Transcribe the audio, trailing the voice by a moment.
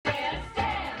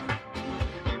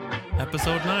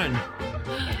Episode 9.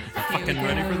 Fucking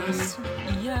ready for this?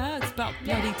 Yeah, it's about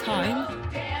bloody time.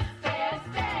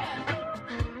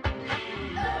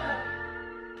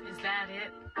 Is that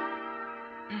it?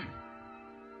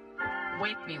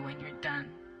 Wake me when you're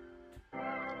done.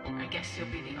 I guess you'll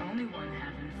be the only one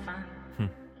having fun.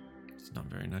 It's not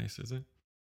very nice, is it?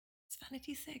 It's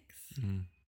Vanity 6.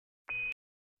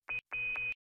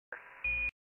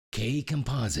 K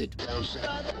Composite.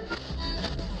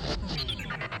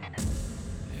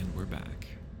 And we're back.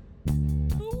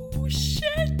 Oh,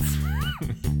 shit!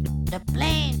 The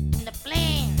plane.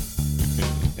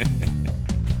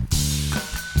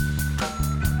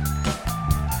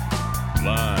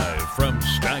 Live from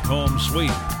Stockholm,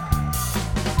 Sweden.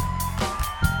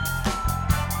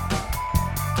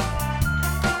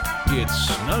 It's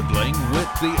Snuggling with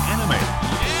the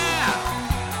Animators.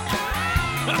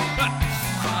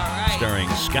 Starring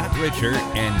Scott Richer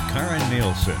and Karin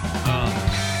Nielsen.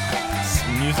 It's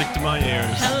music to my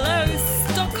ears. Hello,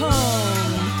 Stockholm!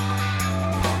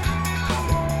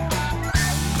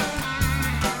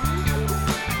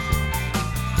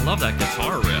 I love that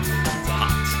guitar riff. It's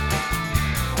hot.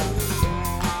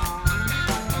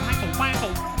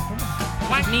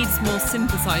 It needs more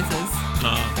synthesizers.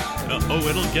 Oh,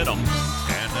 it'll get them.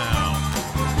 And now,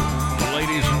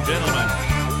 ladies and gentlemen,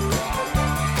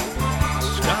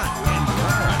 Scott and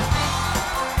Karin.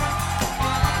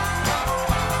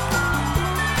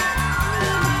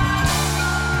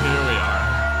 Here we are.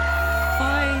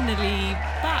 Finally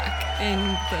back in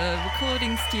the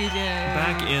recording studio.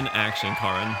 Back in action,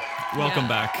 Karin. Welcome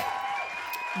back.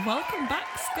 Welcome back,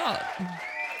 Scott.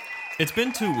 It's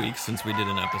been 2 weeks since we did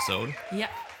an episode. Yeah.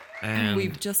 And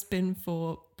we've just been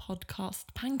for podcast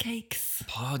pancakes.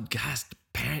 Podcast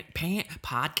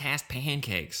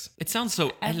pancakes. It sounds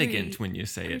so elegant when you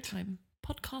say every it. time.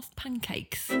 Podcast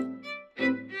pancakes.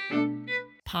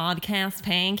 Podcast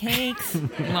pancakes. You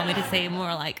want me to say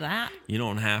more like that? You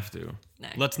don't have to. No.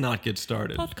 Let's not get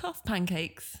started. Podcast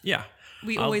pancakes. Yeah.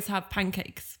 We always have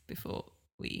pancakes before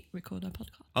we record our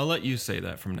podcast. I'll let you say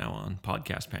that from now on.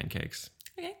 Podcast pancakes.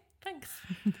 Okay, thanks.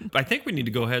 I think we need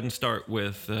to go ahead and start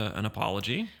with an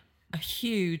apology. A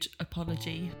huge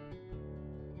apology.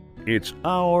 It's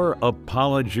our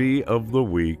apology of the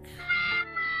week.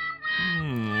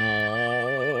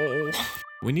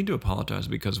 We need to apologize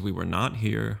because we were not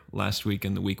here last week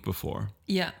and the week before.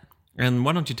 Yeah. And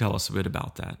why don't you tell us a bit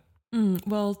about that?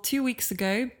 Well, 2 weeks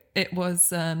ago, it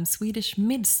was Swedish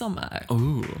midsummer.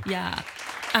 Ooh. Yeah.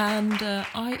 And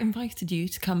I invited you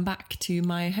to come back to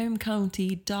my home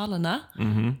county, Dalarna,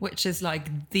 which is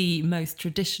like the most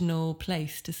traditional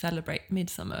place to celebrate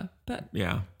midsummer. But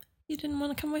Yeah. you didn't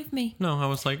want to come with me. No, I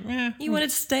was like, You wanted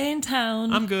to stay in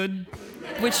town. I'm good.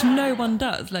 Which no one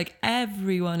does. Like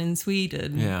everyone in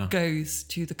Sweden Yeah. goes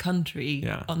to the country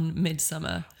Yeah. on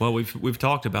midsummer. Well, we've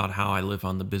talked about how I live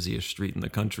on the busiest street in the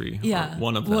country. or Yeah.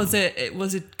 one of them. Was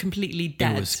it completely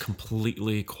dead? It was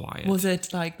completely quiet. Was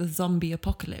it like the zombie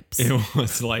apocalypse? It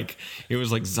was like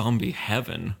zombie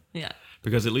heaven. Yeah.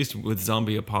 Because at least with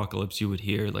zombie apocalypse, you would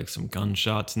hear like some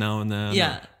gunshots now and then.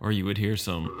 Yeah. Or you would hear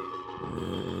some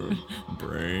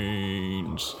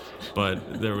brains.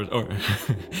 But there was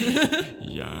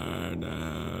yeah,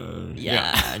 no.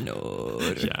 Yeah, no.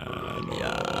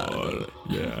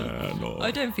 Yeah, no.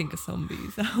 I don't think a zombie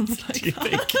sounds like You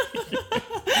that.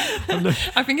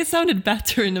 think? I think it sounded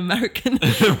better in American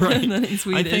Right. than in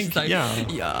Swedish. I think, It's like,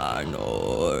 yeah.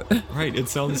 no. Right, it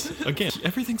sounds, again,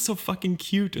 everything's so fucking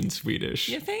cute in Swedish.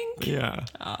 You think? Yeah.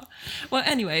 Well,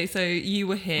 anyway, so you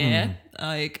were here,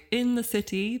 like in the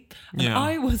city, and Yeah.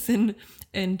 I was in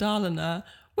Dalarna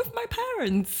with my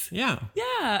parents. Yeah.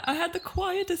 Yeah, I had the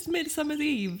quietest Midsummer's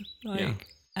Eve,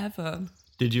 ever.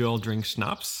 Did you all drink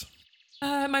schnapps?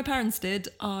 My parents did.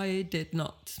 I did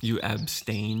not. You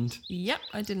abstained Yep,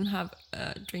 I didn't have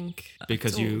a drink. at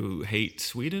because all. you hate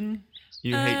Sweden?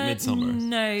 You hate midsummer?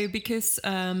 No, because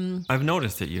I've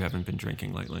noticed that you haven't been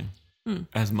drinking lately.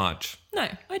 As much. no,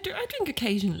 I drink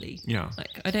occasionally. Yeah.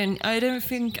 Like I don't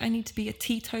think I need to be a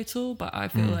teetotal, but I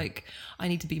feel like I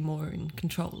need to be more in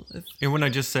control of. And when I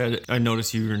just said I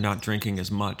noticed you're not drinking as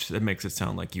much, that makes it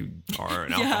sound like you are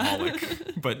an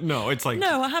alcoholic. But no, it's like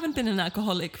No, I haven't been an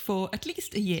alcoholic for at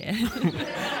least a year.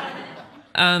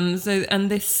 And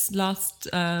this last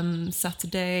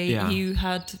Saturday, Yeah. you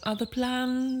had other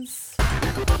plans.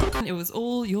 It was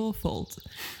all your fault.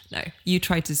 No, you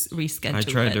tried to reschedule. I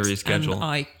tried to it, reschedule. and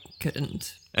I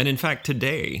couldn't. And in fact,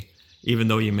 today, even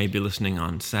though you may be listening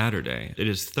on Saturday, it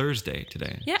is Thursday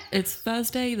today. Yeah, it's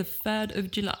Thursday, the 3rd of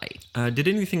July. Did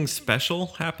anything special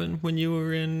happen when you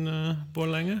were in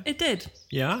Borlänge? It did.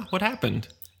 Yeah? What happened?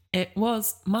 It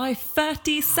was my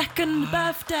 32nd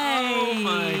birthday. Oh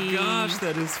my gosh,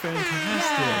 that is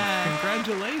fantastic. Yeah.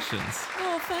 Congratulations.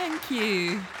 Oh, thank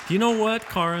you. Do you know what,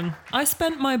 Karin? I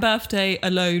spent my birthday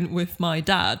alone with my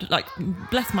dad. Like,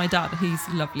 bless my dad, he's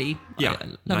lovely. Yeah, I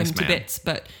love nice him to man. bits.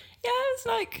 But yeah, it's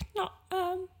like not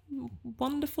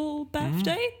wonderful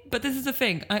birthday. But this is the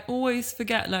thing. I always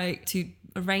forget like to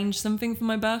arrange something for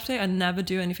my birthday. I never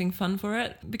do anything fun for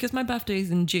it because my birthday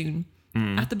is in June.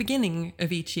 At the beginning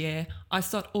of each year, I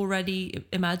start already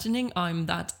imagining I'm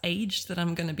that age that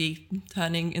I'm going to be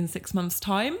turning in 6 months'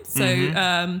 time.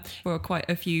 So for quite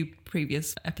a few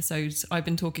previous episodes, I've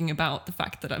been talking about the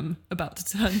fact that I'm about to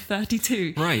turn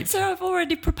 32. Right. So I've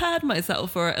already prepared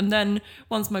myself for it. And then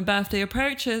once my birthday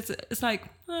approaches, it's like,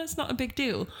 oh, it's not a big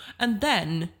deal. And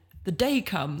then the day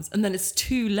comes and then it's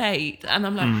too late. And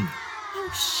I'm like...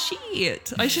 Oh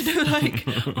shit! I should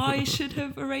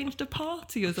have arranged a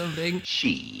party or something.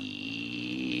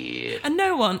 Shit! And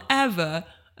no one ever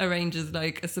arranges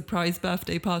like a surprise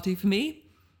birthday party for me.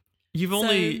 You've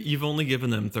only given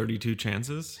them 32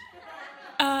 chances.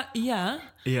 Yeah.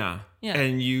 Yeah. Yeah.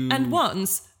 And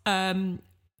once,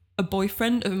 a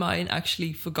boyfriend of mine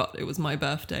actually forgot it was my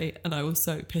birthday, and I was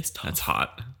so pissed off. That's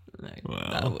hot. No,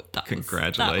 Well, that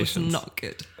congratulations. Was not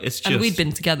good. It's and just- we'd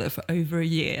been together for over a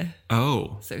year,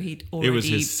 Oh. so he'd already. It was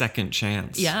his second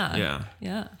chance. Yeah.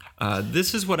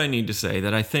 This is what I need to say,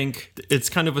 that I think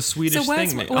it's kind of a Swedish So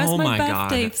where's thing. my my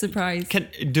birthday God. surprise?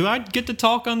 Do I get to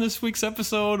talk on this week's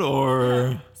episode,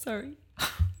 or... Sorry,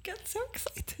 get so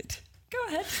excited. Go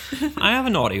ahead. I have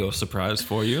an audio surprise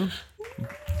for you,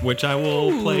 which I will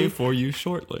play for you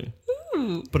shortly.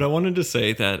 But I wanted to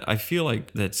say that I feel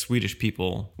like that Swedish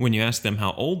people, when you ask them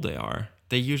how old they are,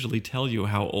 they usually tell you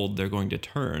how old they're going to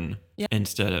turn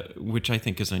instead of, which I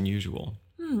think is unusual.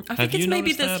 I Have think it's you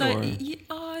maybe noticed that's that, like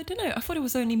I don't know. I thought it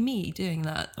was only me doing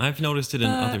that. I've noticed it in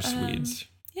other Swedes.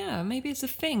 Yeah, maybe it's a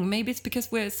thing. Maybe it's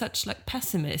because we're such like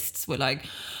pessimists. We're like,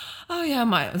 oh yeah, I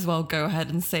might as well go ahead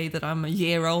and say that I'm a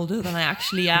year older than I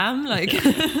actually am. Like,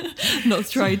 not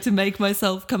trying to make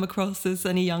myself come across as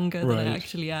any younger than I Right.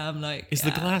 actually am. Like, Is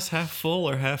the glass half full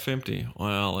or half empty?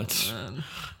 Well, it's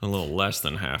a little less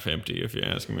than half empty, if you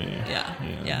ask me.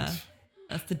 Yeah.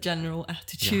 That's the general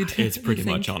attitude. It's pretty I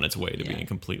think. much on its way to being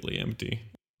completely empty.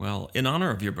 Well, in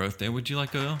honor of your birthday, would you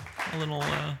like a little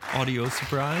audio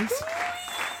surprise?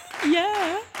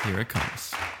 Yeah. Here it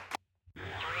comes.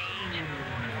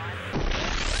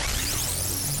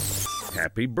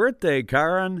 Happy birthday,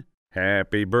 Karin.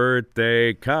 Happy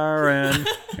birthday, Karin.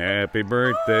 Happy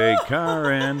birthday,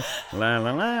 Karin. La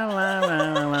la la la la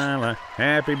la la la.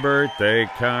 Happy birthday,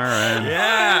 Karin.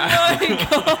 Yeah! Oh my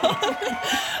god.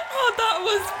 Oh, that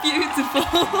was beautiful.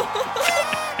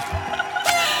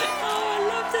 Oh, I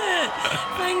loved it.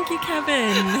 Thank you,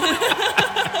 Kevin.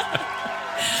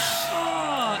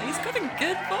 Oh, he's got a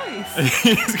good voice.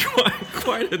 He's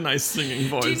quite a nice singing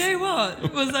voice. Do you know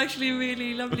what was actually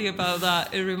really lovely about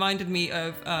that? It reminded me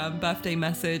of a birthday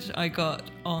message I got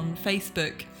on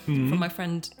Facebook from my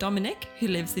friend Dominic, who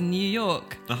lives in New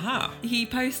York. Aha. He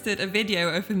posted a video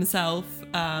of himself,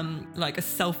 like a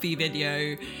selfie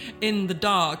video, in the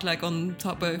dark, like on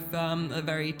top of a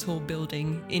very tall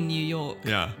building in New York.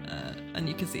 Yeah. And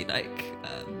you can see like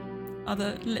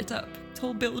other lit up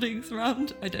tall buildings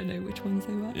around. I don't know which ones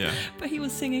they were. Yeah. But he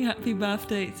was singing happy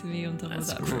birthday to me on top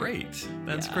That's of that. great.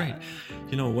 That's Yeah. great.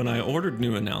 You know, when I ordered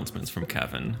new announcements from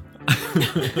Kevin,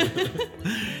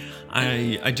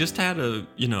 I just had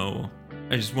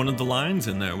one of the lines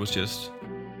in there was just,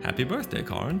 "Happy birthday,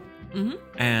 Karin." Mm-hmm.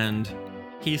 And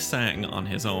he sang on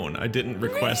his own. I didn't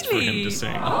request for him Really? to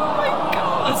sing. Oh my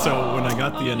god. So when I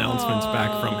got the announcements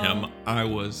back from him, I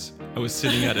was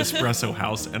sitting at Espresso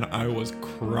House and I was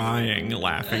crying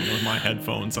laughing with my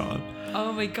headphones on.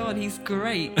 Oh my god, he's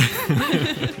great.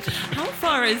 How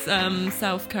far is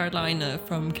South Carolina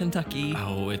from Kentucky?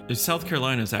 Oh, South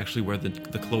Carolina is actually where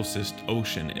the closest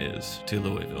ocean is to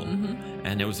Louisville. Mm-hmm.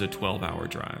 And it was a 12-hour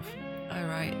drive. All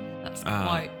right, that's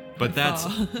quite. But that's,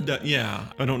 far. yeah,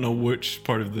 I don't know which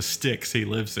part of the sticks he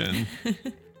lives in.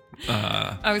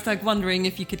 I was like wondering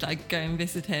if you could like go and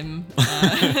visit him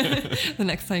the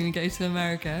next time you go to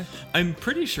America. I'm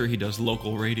pretty sure he does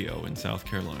local radio in South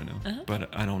Carolina, but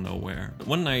I don't know where.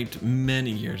 One night, many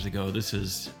years ago, this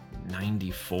is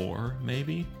 94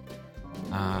 maybe,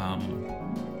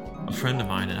 a friend of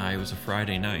mine and I, it was a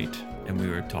Friday night, and we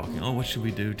were talking, oh, what should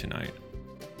we do tonight?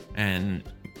 And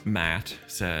Matt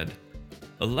said,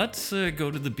 let's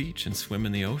go to the beach and swim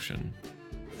in the ocean.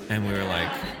 And we were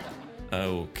like,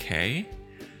 okay.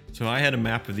 So I had a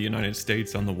map of the United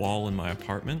States on the wall in my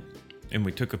apartment, and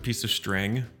we took a piece of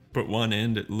string, put one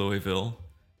end at Louisville,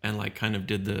 and like kind of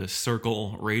did the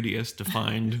circle radius to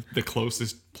find the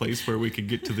closest place where we could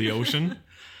get to the ocean.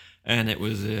 And it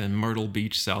was in Myrtle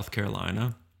Beach, South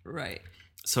Carolina. Right.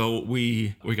 So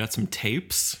we got some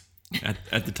tapes.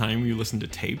 At the time, you listened to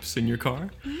tapes in your car,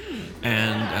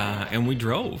 and we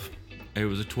drove. It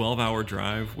was a 12-hour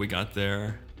drive. We got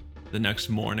there the next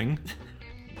morning,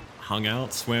 hung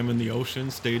out, swam in the ocean,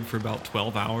 stayed for about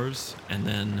 12 hours, and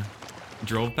then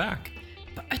drove back.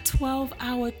 But a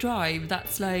 12-hour drive,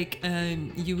 that's like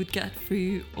you would get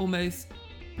through almost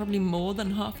probably more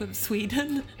than half of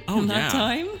Sweden in that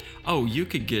time. Oh, you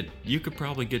could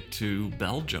probably get to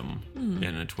Belgium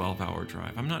in a 12-hour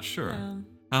drive. I'm not sure.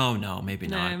 Oh no, maybe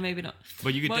not. No, maybe not.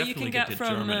 But you could definitely you can get to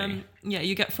from Germany.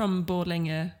 you get from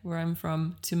Borlänge, where I'm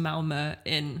from, to Malmö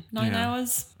in 9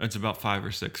 hours. It's about 5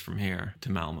 or 6 from here to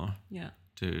Malmö. Yeah.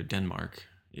 To Denmark,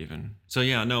 even. So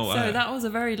yeah, no. So that was a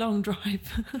very long drive.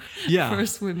 Yeah. For a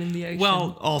swim in the ocean.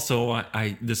 Well, also,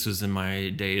 I this was in my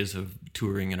days of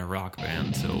touring in a rock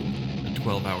band, so a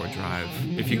 12-hour drive.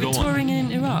 If you were go touring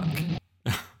in Iraq.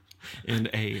 in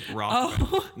a rock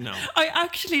band. No. I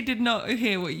actually did not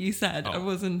hear what you said. I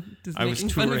wasn't just I was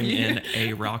making fun of touring you. in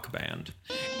a rock band.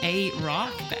 A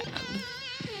rock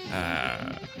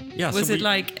band. Yeah. Was so it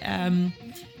like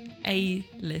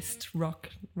A-list rock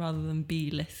rather than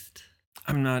B-list?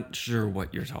 I'm not sure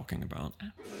what you're talking about.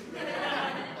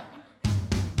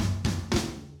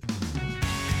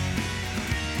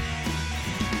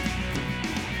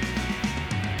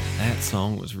 That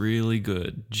song was really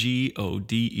good.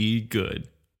 G-O-D-E, good.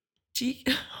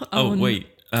 Oh, wait.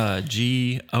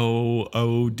 G-O-O-D,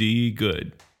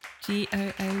 good.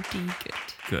 G-O-O-D, good.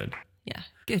 Good. Yeah,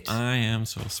 good. I am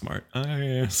so smart. I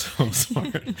am so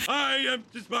smart. I am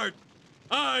too smart.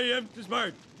 I am too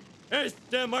smart.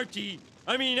 S-M-R-T.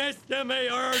 I mean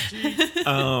S-M-A-R-T.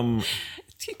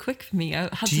 Too quick for me. I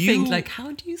had to Do think, you- like,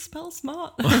 how do you spell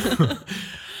smart?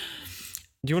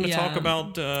 Do you want to talk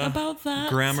about that?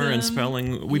 grammar and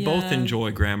spelling? We both yeah.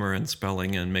 enjoy grammar and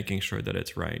spelling and making sure that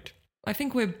it's right. I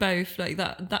think we're both like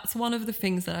that. That's one of the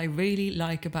things that I really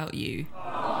like about you.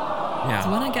 Yeah.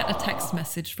 So when I get a text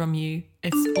message from you,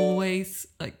 it's always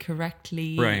like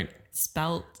correctly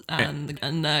spelt and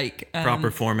like Proper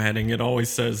formatting. It always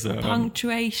says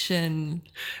punctuation.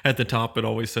 at the top. It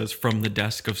always says from the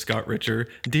desk of Scott Richer,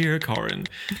 dear Karin,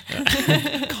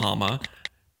 comma,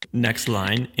 next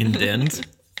line, indent.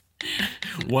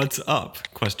 What's up?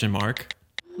 Question mark.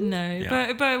 No,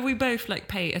 Yeah. but we both like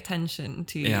pay attention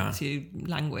to Yeah. to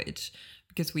language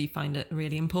because we find it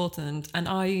really important. And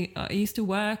I used to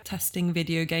work testing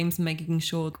video games, making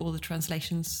sure all the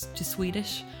translations to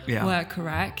Swedish were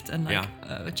correct, and like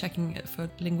checking it for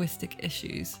linguistic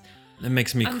issues. That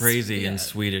makes me And crazy in yeah.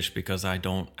 Swedish because I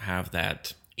don't have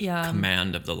that Yeah.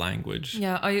 command of the language.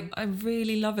 Yeah, I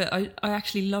really love it. I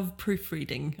actually love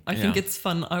proofreading. I think Yeah. it's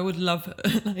fun. I would love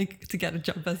like to get a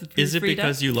job as a proofreader. Is it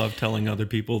because you love telling other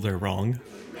people they're wrong?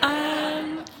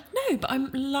 No, but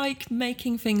I'm like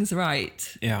making things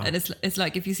right. Yeah. And it's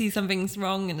like if you see something's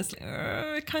wrong and it's like,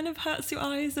 it kind of hurts your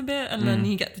eyes a bit, and then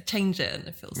you get to change it and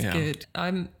it feels Yeah. good.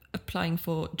 I'm applying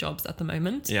for jobs at the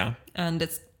moment. Yeah. And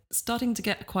it's starting to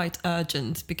get quite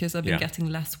urgent because I've been getting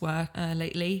less work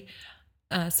lately.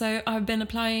 So I've been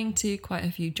applying to quite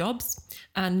a few jobs.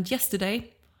 And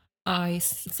yesterday I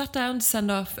sat down to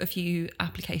send off a few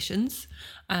applications,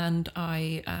 and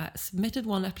I submitted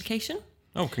one application.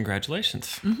 Oh,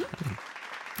 congratulations.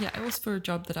 Yeah, it was for a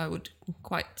job that I would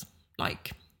quite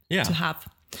like Yeah. to have.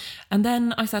 And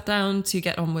then I sat down to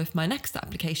get on with my next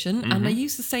application, and I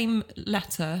used the same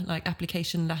letter, like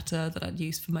application letter that I'd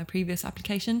used for my previous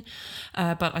application,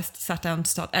 but I sat down to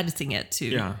start editing it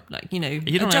to, like, you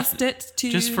don't adjust it to...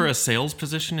 Just for a sales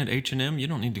position at H&M, you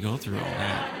don't need to go through all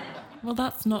that. Well,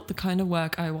 that's not the kind of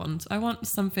work I want. I want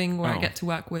something where I get to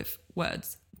work with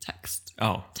words, text.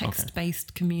 Oh,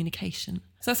 Text-based communication.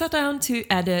 So I sat down to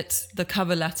edit the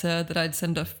cover letter that I'd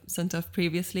sent off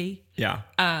previously. Yeah.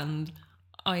 And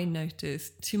I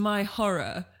noticed, to my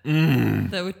horror,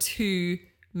 there were 2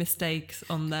 mistakes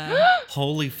on there.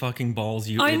 Holy fucking balls,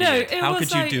 you I idiot. know. How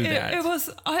could you do that? It was.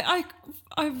 I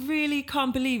really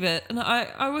can't believe it, and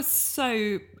I was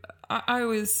so. I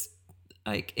was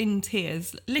like in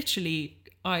tears. Literally,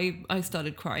 I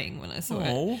started crying when I saw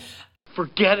it.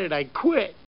 Forget it, I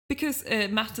quit. Because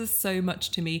it matters so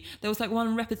much to me. There was like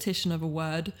one repetition of a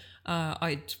word.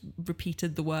 I'd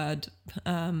repeated the word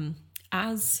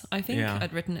as, I think. Yeah.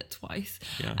 I'd written it twice.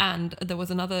 Yeah. And there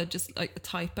was another just like a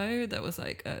typo that was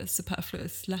like a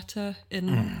superfluous letter in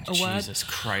a word. Jesus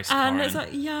Christ, And Karin. it's like,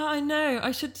 yeah, I know.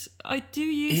 I do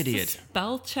use Idiot. the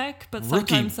spell check, but Rookie-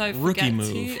 sometimes I rookie forget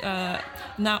move. to.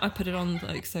 Now I put it on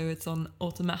like so it's on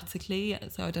automatically,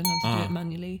 so I don't have to do it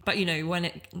manually. But you know, when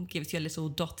it gives you a little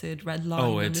dotted red line.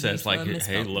 Oh, it underneath says like, a hey,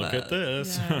 misspelled look word. at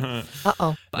this. Yeah.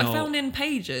 Uh-oh. But No. I found in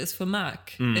Pages for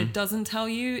Mac, it doesn't tell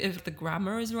you if the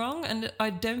grammar is wrong, and I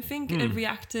don't think it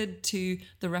reacted to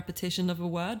the repetition of a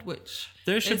word, which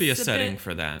There should be a is setting bit-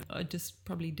 for that. I just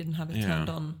probably didn't have it Yeah. turned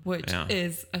on, which Yeah.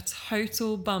 is a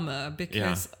total bummer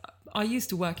because I used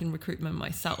to work in recruitment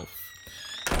myself.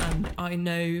 And I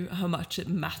know how much it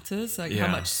matters, like Yeah.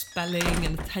 how much spelling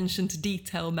and attention to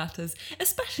detail matters,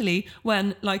 especially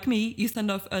when, like me, you send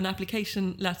off an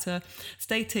application letter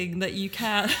stating that you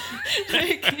care,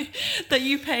 like, that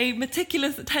you pay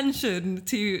meticulous attention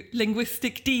to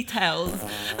linguistic details.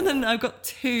 And then I've got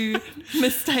 2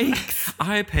 mistakes.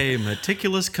 I pay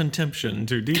meticulous contempt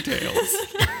to details.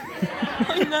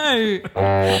 I know.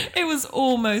 It was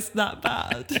almost that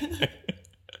bad.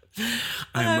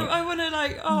 I want to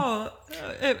like,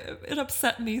 it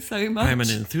upset me so much. I'm an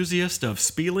enthusiast of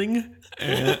spelling.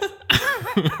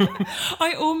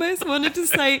 I almost wanted to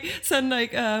send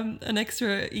like an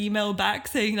extra email back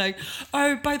saying like,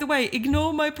 oh, by the way,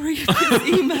 ignore my previous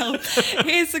email.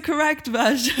 Here's the correct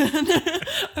version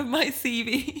of my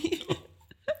CV.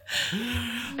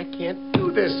 I can't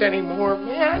do this anymore,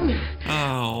 man.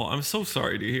 Oh, I'm so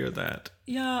sorry to hear that.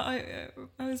 Yeah,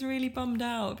 I was really bummed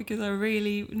out because I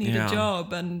really need Yeah. a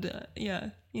job, and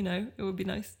you know, it would be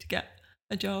nice to get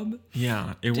a job.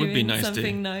 Yeah, it would be doing nice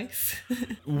something to. nice.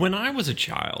 When I was a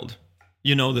child,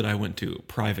 you know that I went to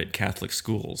private Catholic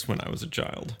schools when I was a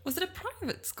child. Was it a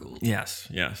private school? Yes,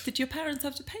 yes. Did your parents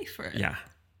have to pay for it? Yeah.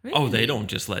 Oh, they Really? don't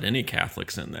just let any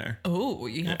Catholics in there. Oh,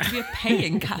 you have to be a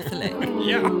paying Catholic.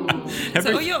 Yeah.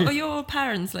 So are your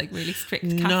parents like really strict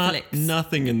Catholics?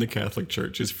 Nothing in the Catholic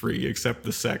Church is free except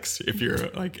the sex if you're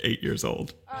like 8 years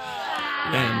old.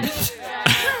 And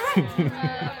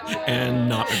and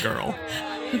not a girl.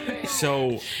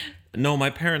 So, no, my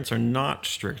parents are not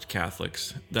strict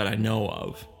Catholics that I know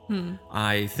of.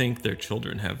 I think their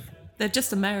children have. They're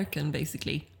just American,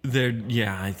 basically.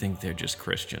 I think they're just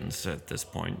Christians at this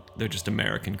point. They're just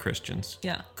American Christians.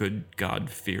 Yeah. Good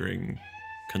God-fearing,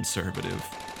 conservative,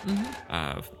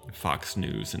 Fox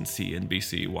News and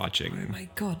CNBC watching. Oh my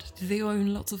God, do they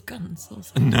own lots of guns or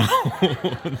something? No,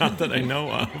 not that I know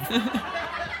of.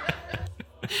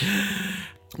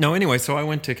 No, anyway, so I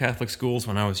went to Catholic schools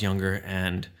when I was younger,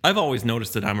 and I've always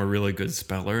noticed that I'm a really good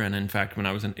speller. And in fact, when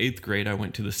I was in 8th grade, I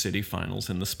went to the city finals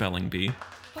in the spelling bee.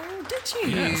 Oh, did you?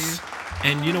 Yes.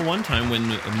 And you know, one time when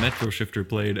Metro Shifter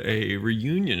played a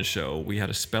reunion show, we had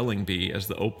a spelling bee as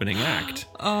the opening act,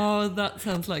 Oh, that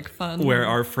sounds like fun. where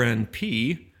our friend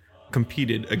P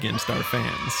competed against our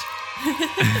fans.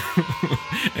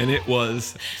 And it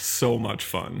was so much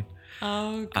fun.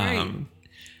 Oh, great.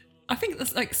 I think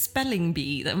that's like spelling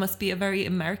bee. That must be a very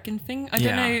American thing. I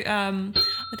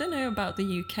don't know about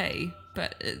the UK,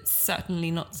 but it's certainly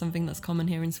not something that's common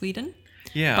here in Sweden.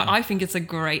 Yeah. But I think it's a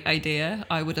great idea.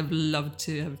 I would have loved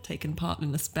to have taken part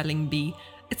in a spelling bee.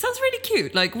 It sounds really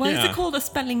cute. Like, why is Yeah. it called a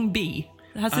spelling bee?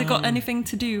 Has it got anything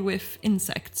to do with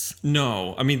insects?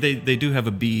 No, I mean, they do have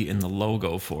a B in the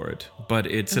logo for it, but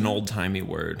it's an old-timey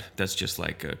word that's just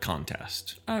like a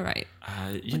contest. All right.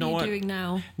 You know what what? are you doing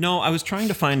now? No, I was trying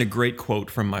to find a great quote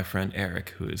from my friend Eric,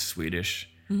 who is Swedish,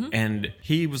 and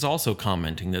he was also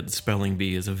commenting that the spelling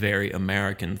bee is a very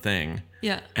American thing.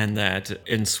 Yeah. And that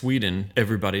in Sweden,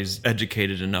 everybody's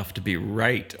educated enough to be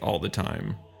right all the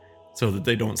time so that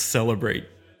they don't celebrate.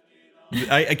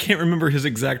 I can't remember his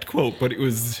exact quote, but it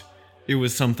was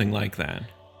something like that.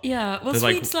 Yeah. Well, They're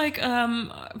like- Swedes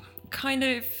kind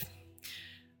of.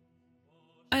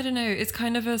 I don't know. It's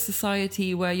kind of a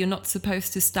society where you're not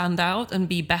supposed to stand out and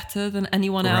be better than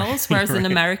anyone else. Whereas in right.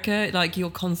 America, like you're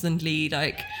constantly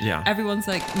like, Yeah. everyone's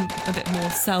like a bit more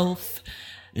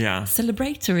Yeah.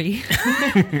 celebratory.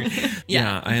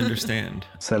 Yeah, I understand.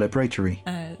 Celebratory.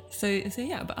 So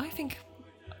yeah. But I think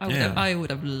Yeah. I would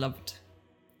have loved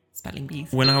spelling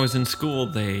bees. When I was in school,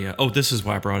 this is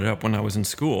why I brought it up. When I was in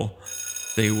school,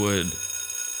 they would,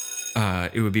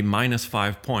 it would be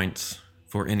 -5 points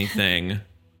for anything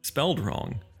spelled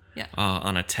wrong. Yeah.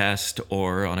 On a test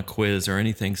or on a quiz or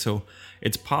anything. So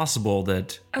it's possible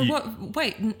that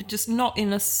Just not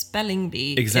in a spelling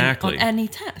bee. Exactly. On any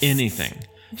test. anything.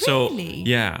 Really? So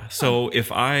yeah. So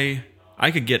if I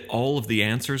could get all of the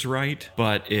answers right,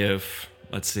 but if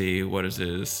let's see, what is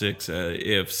it? 6.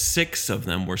 If 6 of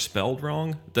them were spelled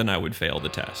wrong, then I would fail the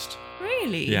test.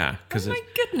 Really? Yeah, because oh my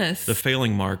goodness. the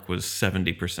failing mark was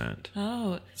 70%.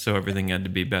 Oh. So everything had to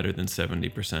be better than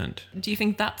 70%. Do you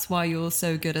think that's why you're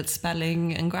so good at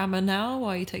spelling and grammar now?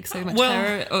 Why you take so much Well,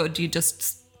 care? Or do you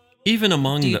just Even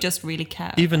among just really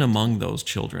care? even among those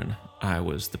children, I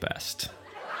was the best.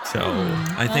 So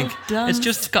I think done, it's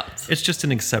just Scott. it's just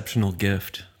an exceptional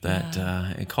gift that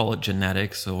call it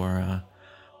genetics or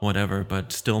whatever,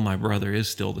 but still my brother is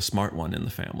still the smart one in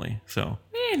the family. So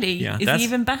Really? Yeah, Is that's- he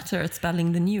even better at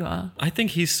spelling than you are? I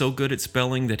think he's so good at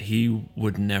spelling that he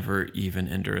would never even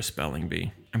enter a spelling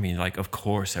bee. I mean, like, of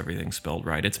course everything's spelled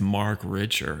right. It's Mark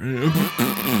Richer.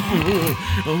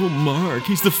 Oh, Mark,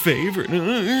 he's the favorite.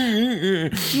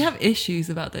 Do you have issues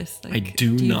about this? Like, I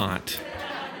do not.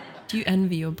 Do you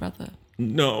envy your brother?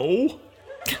 No.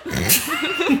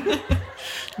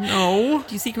 No.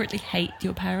 Do you secretly hate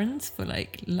your parents for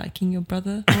like liking your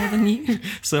brother more than you?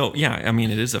 So, yeah, I mean,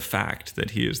 it is a fact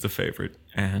that he is the favorite,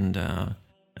 and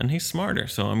he's smarter.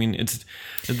 So, I mean,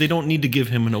 they don't need to give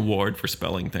him an award for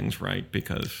spelling things right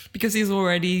because Because he's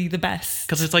already the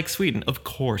best. it's like Sweden. Of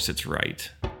course it's right.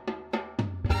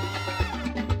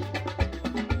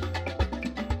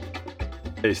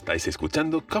 Estáis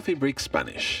escuchando Coffee Break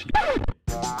Spanish.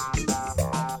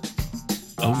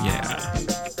 Oh, yeah.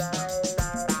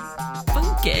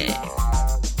 Funky.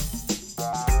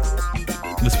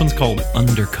 This one's called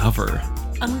Undercover.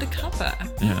 Undercover.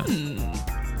 Yeah.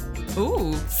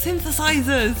 Ooh,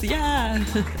 synthesizers. Yeah.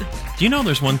 Do you know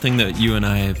there's one thing that you and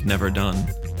I have never done?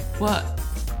 What?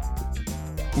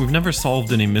 We've never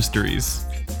solved any mysteries.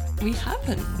 We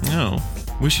haven't. No.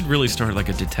 We should really start like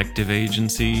a detective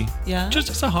agency. Yeah. Just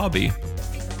as a hobby.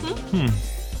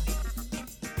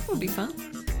 Would be fun.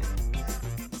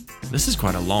 This is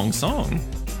quite a long song.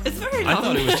 It's very long. I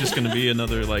thought it was just going to be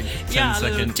another like 10 Yeah, a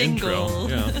little second intro. jingle.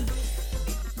 Yeah.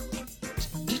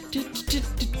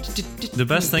 The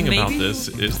best thing about Maybe? this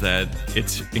is that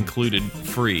it's included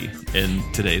free in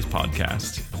today's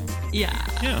podcast. Yeah.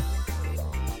 Yeah.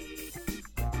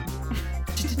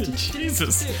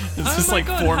 Jesus. Is Oh this my like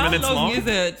God, 4 how minutes long? is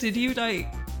it? Did you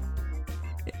like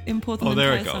import the Oh,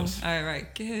 there entire it goes. song? All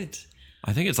right, good.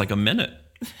 I think it's like a minute.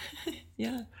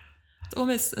 Yeah. It's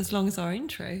almost as long as our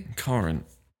intro. Karin,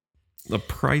 the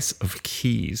price of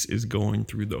keys is going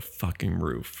through the fucking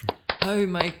roof. Oh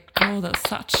my God, that's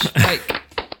such like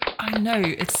I know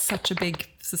it's such a big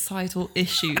societal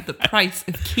issue. The price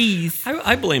of keys.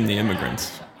 I blame the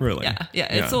immigrants, really. Yeah,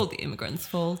 it's all the immigrants'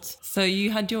 fault. So you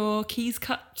had your keys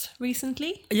cut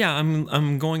recently? Yeah,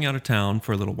 I'm going out of town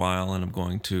for a little while, and I'm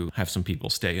going to have some people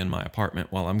stay in my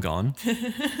apartment while I'm gone.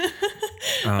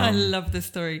 I love this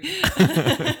story.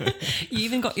 You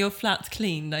even got your flat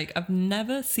clean. Like I've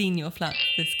never seen your flat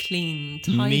this clean,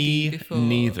 tidy Me before.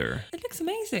 neither. It looks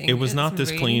amazing. It was It's not this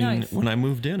really clean nice. when I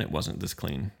moved in. It wasn't this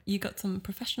clean. You got some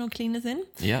professional cleaners in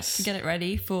Yes. to get it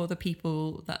ready for the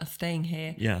people that are staying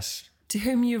here, Yes. to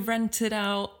whom you rented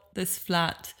out this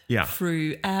flat Yeah.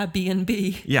 through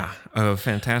Airbnb. Yeah, a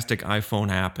fantastic iPhone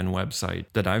app and website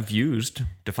that I've used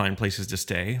to find places to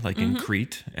stay, like in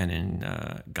Crete and in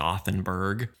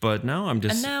Gothenburg. But now I'm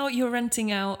just... And now you're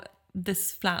renting out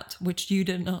this flat, which you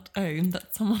did not own,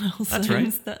 that someone else That's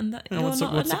owns, right. and that Yeah, you're what's the-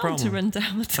 not what's the allowed to problem? rent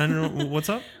out. I don't know. What's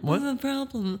up? What's What? the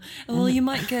problem? Well, you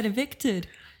might get evicted.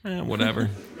 Whatever.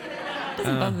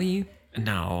 Doesn't bother you.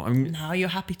 No, I'm... Now you're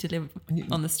happy to live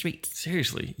on the streets.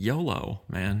 Seriously, YOLO,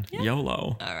 man.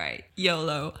 YOLO. All right,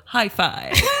 YOLO, high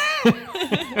five.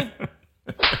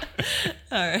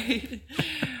 All right.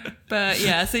 But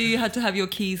yeah, so you had to have your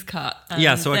keys cut. And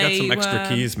Yeah, so I got they some extra were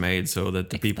keys made so that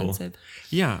the people... expensive.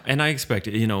 Yeah, and I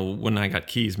expected, when I got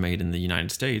keys made in the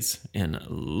United States, in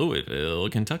Louisville,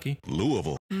 Kentucky,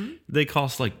 Louisville. they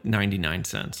cost like 99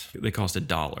 cents. They cost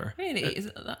 $1. Really?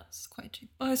 That's quite cheap.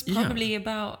 Oh, it's probably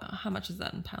about, how much is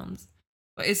that in pounds?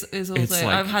 But it's also,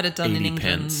 like I've had it done in 80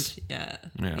 England. pence. Yeah.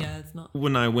 Yeah. Yeah, it's not.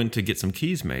 When I went to get some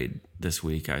keys made this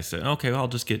week, I said, okay, I'll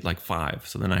just get like 5.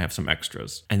 So then I have some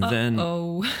extras. And then,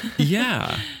 Oh.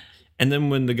 yeah. And then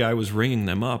when the guy was ringing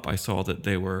them up, I saw that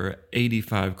they were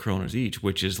 85 kroners each,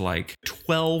 which is like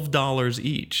 $12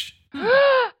 each.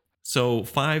 So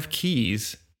 5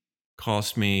 keys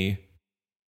cost me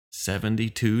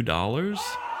 $72?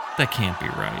 That can't be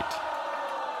right.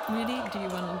 Really? Do you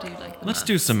want to do like the Let's math?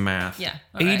 do some math. Yeah,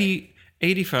 all right.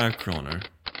 85 kroner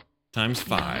times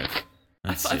 5.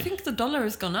 Let's I see. think the dollar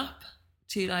has gone up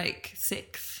to like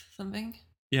 6 something.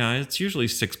 Yeah, it's usually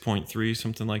 6.3,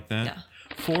 something like that. Yeah.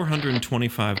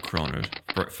 425 kroner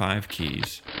for 5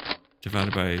 keys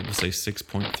divided by, let's say,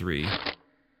 6.3.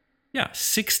 Yeah,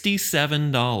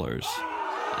 $67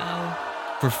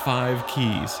 Oh. for 5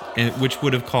 keys, and which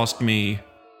would have cost me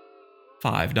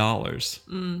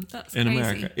 $5 That's in crazy.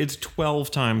 America. It's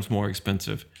 12 times more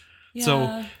expensive. Yeah.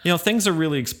 So, things are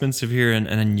really expensive here and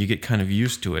then you get kind of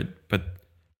used to it. But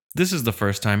this is the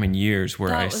first time in years where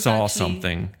That I was saw actually-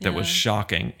 something that was yeah.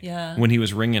 shocking. Yeah. When he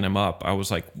was ringing him up, I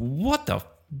was like, what the...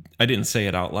 I didn't say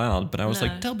it out loud, but I was No.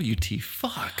 like, WT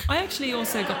fuck. I actually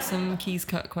also got some keys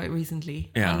cut quite recently.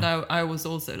 Yeah. And I was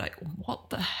also like, what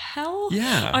the hell?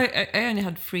 Yeah. I only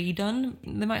had 3 done.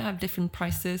 They might have different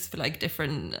prices for like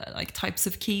different like types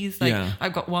of keys. Like Yeah.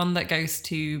 I've got one that goes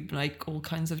to like all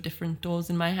kinds of different doors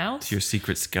in my house. Your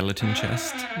secret skeleton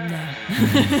chest? No.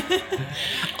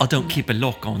 I don't keep a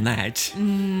lock on that.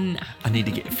 I need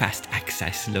to get fast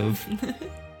access, love.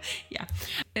 Yeah.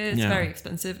 It's Yeah. very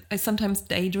expensive. I sometimes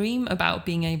daydream about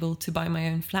being able to buy my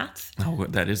own flat. Oh,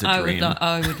 that is a I dream.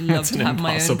 I would love It's to an have my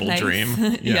own impossible place. dream.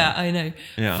 Yeah. Yeah. I know.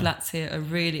 Yeah. Flats here are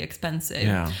really expensive.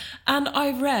 Yeah. And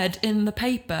I read in the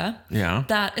paper Yeah.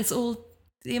 that it's all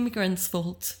the immigrants'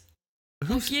 fault.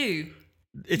 Who's you?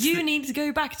 You need to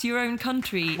go back to your own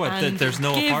country What, that and there's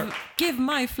no give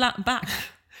my flat back.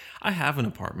 I have an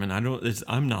apartment.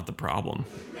 I'm not the problem.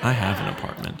 I have an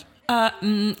apartment.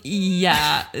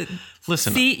 Yeah.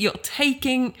 Listen. See, you're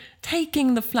taking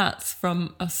the flats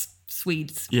from us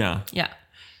Swedes. Yeah. Yeah.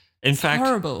 In fact,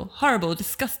 Horrible,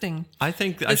 disgusting. I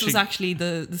think This was actually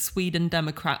the Sweden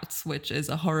Democrats, which is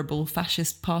a horrible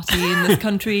fascist party in this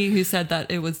country, who said that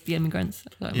it was the immigrants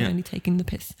that were only taking the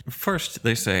piss. first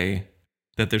they say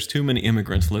that there's too many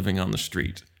immigrants living on the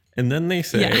street. And then they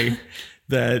say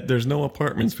that there's no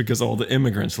apartments because all the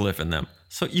immigrants live in them.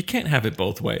 So you can't have it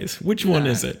both ways. Which one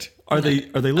is it? Are they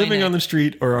living know. on the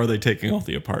street or are they taking all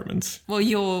the apartments? Well,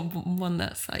 you're one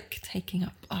that's like taking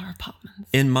up our apartments.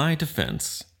 In my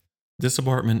defense, this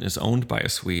apartment is owned by a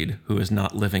Swede who is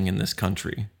not living in this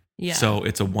country. Yeah. So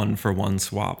it's a 1-for-1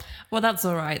 swap. Well, that's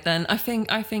all right then. I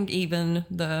think even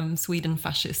the Sweden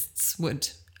fascists would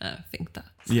think that.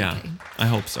 Yeah, Okay. I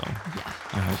hope so. Yeah.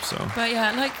 I hope so. But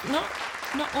yeah, like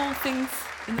not all things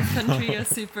in this country are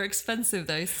super expensive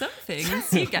though. Some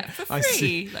things you get for free. I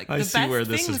see- like I the see best where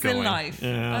this is things in going. life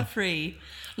Yeah. are free.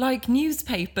 Like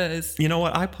newspapers. You know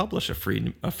what? I publish a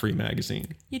free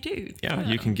magazine. You do. Yeah,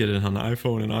 you can get it on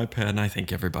iPhone and iPad, and I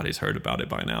think everybody's heard about it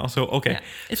by now. So, okay. Yeah.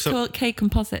 It's so, called K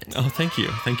Composite. Oh, thank you.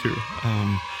 Thank you.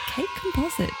 K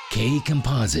Composite. K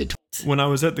Composite. When I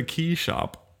was at the key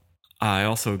shop, I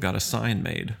also got a sign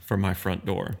made for my front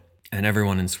door. And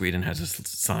everyone in Sweden has this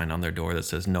sign on their door that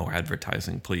says, "No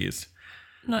advertising, please."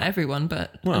 Not everyone,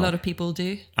 but a Well, lot of people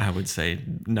do. I would say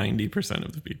 90%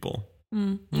 of the people.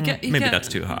 You get, Maybe that's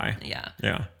too high. Yeah.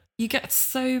 Yeah. You get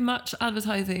so much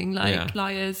advertising, like Yeah.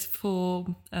 flyers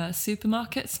for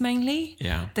supermarkets mainly.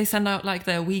 Yeah. They send out like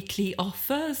their weekly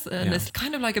offers, and Yeah. it's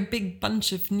kind of like a big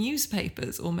bunch of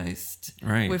newspapers almost,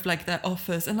 Right. with like their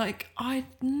offers. And like, I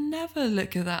never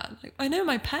look at that. Like, I know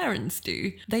my parents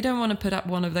do. They don't want to put up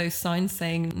one of those signs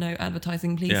saying no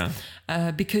advertising, please,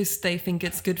 because they think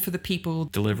it's good for the people.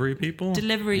 Delivery people?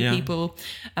 People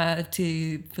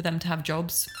for them to have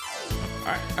jobs.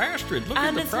 Astrid, look And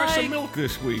at the it's price like- of milk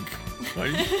this week.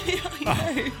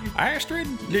 Astrid,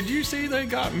 did you see they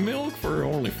got milk for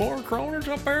only 4 kroners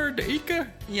up there at the Ica?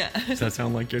 Yeah. Does that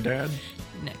sound like your dad?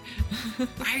 No.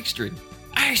 Astrid.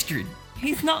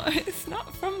 It's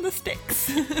not from the sticks.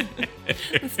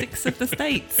 The sticks of the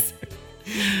States.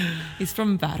 He's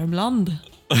from Värmland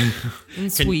in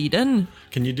Sweden.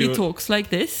 Can you do He it? talks like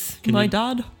this, Can my you-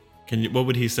 dad. What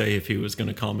would he say if he was going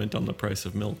to comment on the price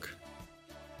of milk?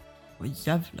 Vad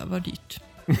jävla vad dyrt.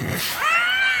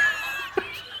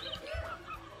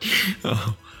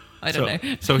 I don't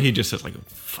know. So he just says like,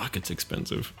 fuck, it's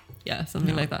expensive. Yeah,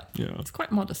 something like that. Yeah. It's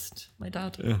quite modest, my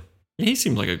dad. Yeah. He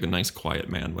seemed like a nice, quiet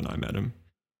man when I met him.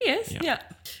 He is, Yeah. yeah.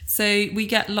 So we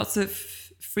get lots of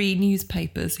free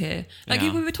newspapers here. Like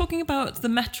Yeah. we were talking about the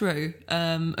Metro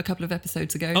a couple of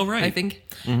episodes ago. Oh, right. I think,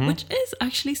 which is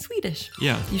actually Swedish.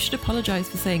 Yeah. You should apologize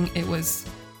for saying it was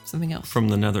something else. From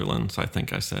the Netherlands, I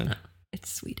think I said.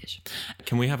 It's Swedish.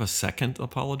 Can we have a second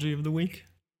apology of the week?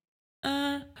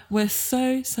 We're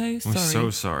so sorry. We're so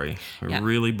sorry. We Yeah.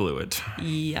 really blew it.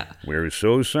 Yeah. We're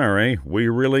so sorry. We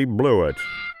really blew it.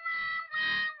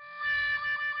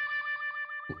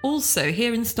 Also,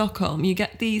 here in Stockholm, you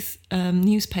get these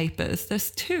newspapers.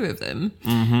 There's 2 of them,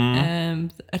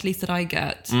 at least that I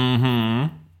get,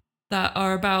 that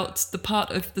are about the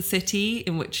part of the city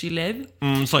in which you live.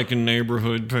 It's like a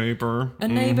neighborhood paper. A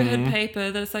neighborhood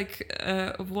paper. There's like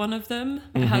one of them.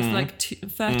 It has like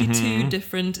 32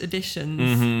 different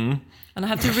editions, and I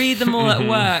have to read them all at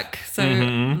work. So,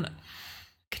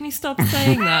 can you stop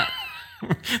saying that?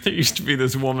 There used to be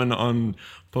this woman on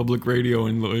public radio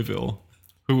in Louisville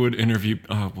who would interview,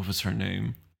 what was her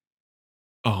name?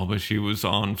 Oh, but she was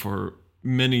on for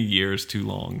many years too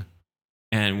long.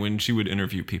 And when she would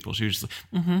interview people, she was just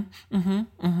like,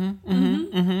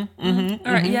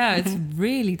 All right, yeah, it's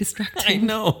really distracting. I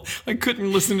know. I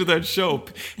couldn't listen to that show.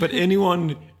 But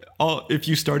if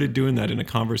you started doing that in a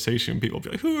conversation, people would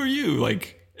be like, who are you?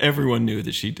 Like, everyone knew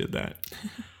that she did that.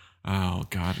 Oh,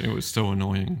 God, it was so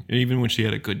annoying. And even when she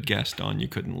had a good guest on, you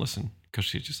couldn't listen. Because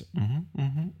she just,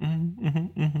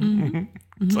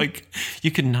 It's like, you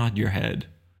can nod your head.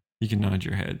 You can nod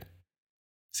your head.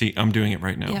 See, I'm doing it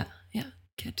right now. Yeah,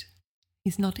 good.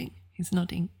 He's nodding.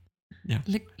 Yeah.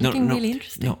 Looking really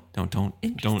interesting.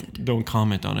 Don't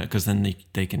comment on it, because then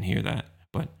they can hear that.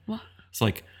 But what? It's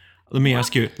like, let me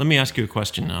ask you a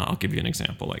question. I'll give you an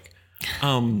example. Like,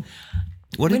 we're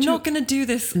not going to do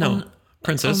this. No,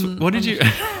 Princess. What did you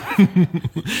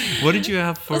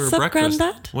have for What's up, breakfast?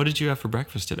 Granddad? What did you have for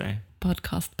breakfast today?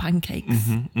 Podcast pancakes.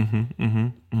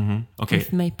 Okay.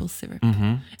 With maple syrup.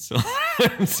 So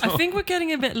I think we're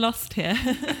getting a bit lost here.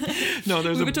 No,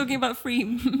 we were talking about free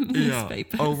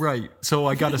newspapers. Oh, right. So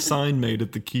I got a sign made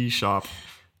at the key shop,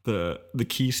 the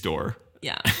key store.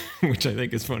 Yeah. Which I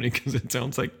think is funny because it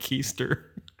sounds like keister.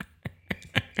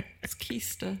 It's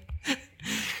keister.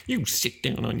 You sit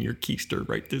down on your keister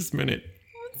right this minute.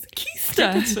 What's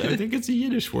keister? I think it's a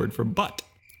Yiddish word for butt.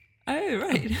 Oh,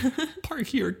 right.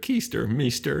 Park your keister,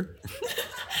 meester.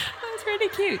 That's really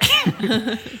cute.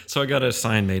 So I got a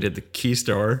sign made at the key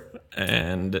store,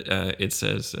 and it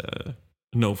says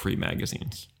no free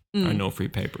magazines or no free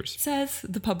papers. Says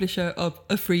the publisher of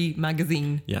a free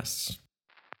magazine. Yes.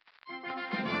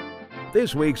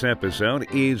 This week's episode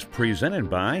is presented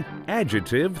by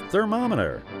Adjective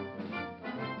Thermometer.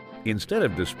 Instead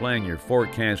of displaying your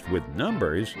forecast with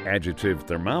numbers, Adjective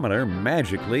Thermometer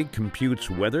magically computes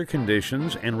weather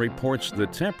conditions and reports the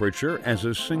temperature as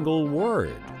a single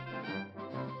word.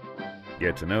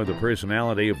 Get to know the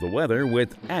personality of the weather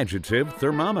with Adjective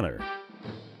Thermometer.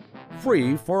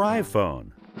 Free for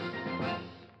iPhone.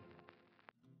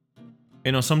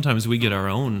 You know, sometimes we get our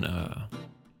own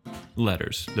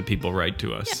letters that people write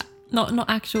to us. Yeah. Not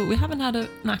actual. We haven't had an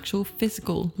actual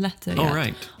physical letter yet. Oh,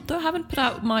 right. Though I haven't put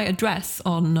out my address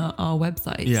on our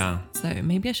website. Yeah. So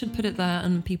maybe I should put it there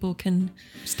and people can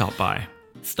Stop by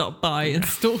and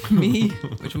stalk me,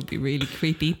 which would be really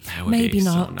creepy. That would maybe be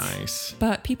not. so nice.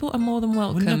 But people are more than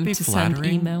Wouldn't welcome that be to flattering?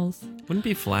 send emails. Wouldn't it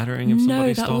be flattering if No,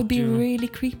 somebody that stalked would be you? really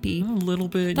creepy. A little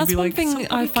bit. That's You'd be one like, thing I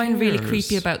 "Somebody find really cares."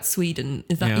 creepy about Sweden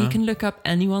is that Yeah. you can look up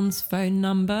anyone's phone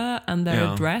number and their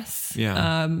Yeah. address,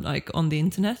 Yeah. like on the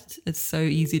internet. It's so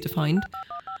easy to find,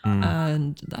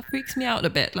 and that freaks me out a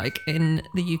bit. Like in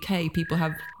the UK, people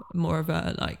have more of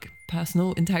a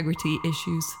personal integrity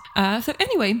issues. So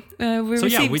anyway, we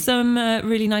received some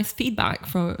really nice feedback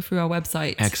through our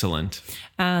website. Excellent.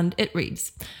 And it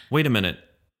reads, Wait a minute.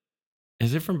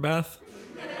 Is it from Beth?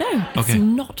 no, it's Okay.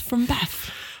 not from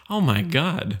Beth. Oh my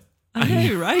God. I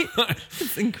know, right?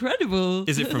 It's incredible.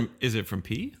 Is it from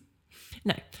P?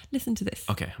 No, listen to this.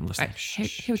 Okay, I'm listening. Right,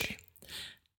 here we go.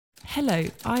 Hello,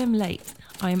 I am late.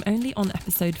 I am only on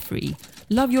episode 3.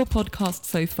 Love your podcast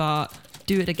so far.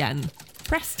 Do it again.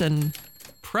 Preston.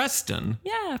 Preston?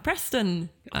 Yeah, Preston.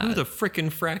 Who the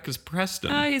frickin' frack is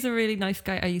Preston? He's a really nice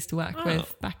guy I used to work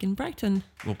with back in Brighton.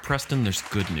 Well, Preston, there's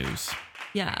good news.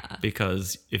 Yeah.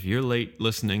 Because if you're late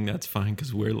listening, that's fine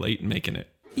because we're late making it.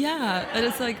 Yeah, and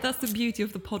it's like, that's the beauty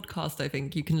of the podcast, I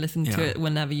think. You can listen to Yeah. it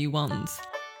whenever you want.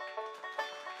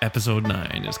 Episode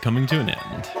 9 is coming to an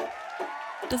end.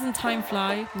 Doesn't time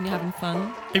fly when you're having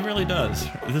fun? It really does.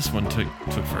 This one took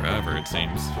forever, it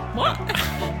seems. What?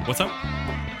 What's up?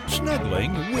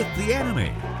 Snuggling with the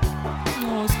enemy.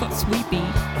 Oh, it's got sweepy.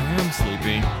 I am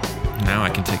sleepy. Now I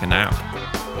can take a nap.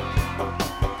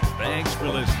 Thanks for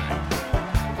listening.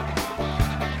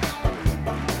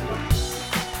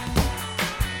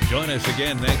 Join us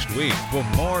again next week for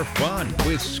more fun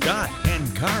with Scott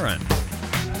and Karin.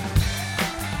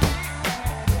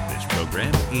 This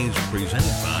program is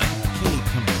presented by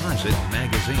K-Composite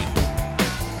Magazine.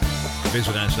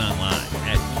 Visit us online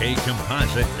at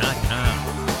kcomposite.com.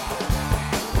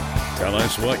 Tell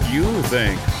us what you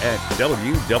think at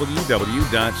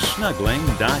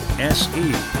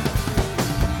www.snuggling.se.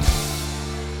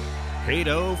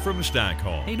 Cato from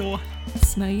Stockholm. Hey, door.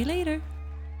 Smell you later.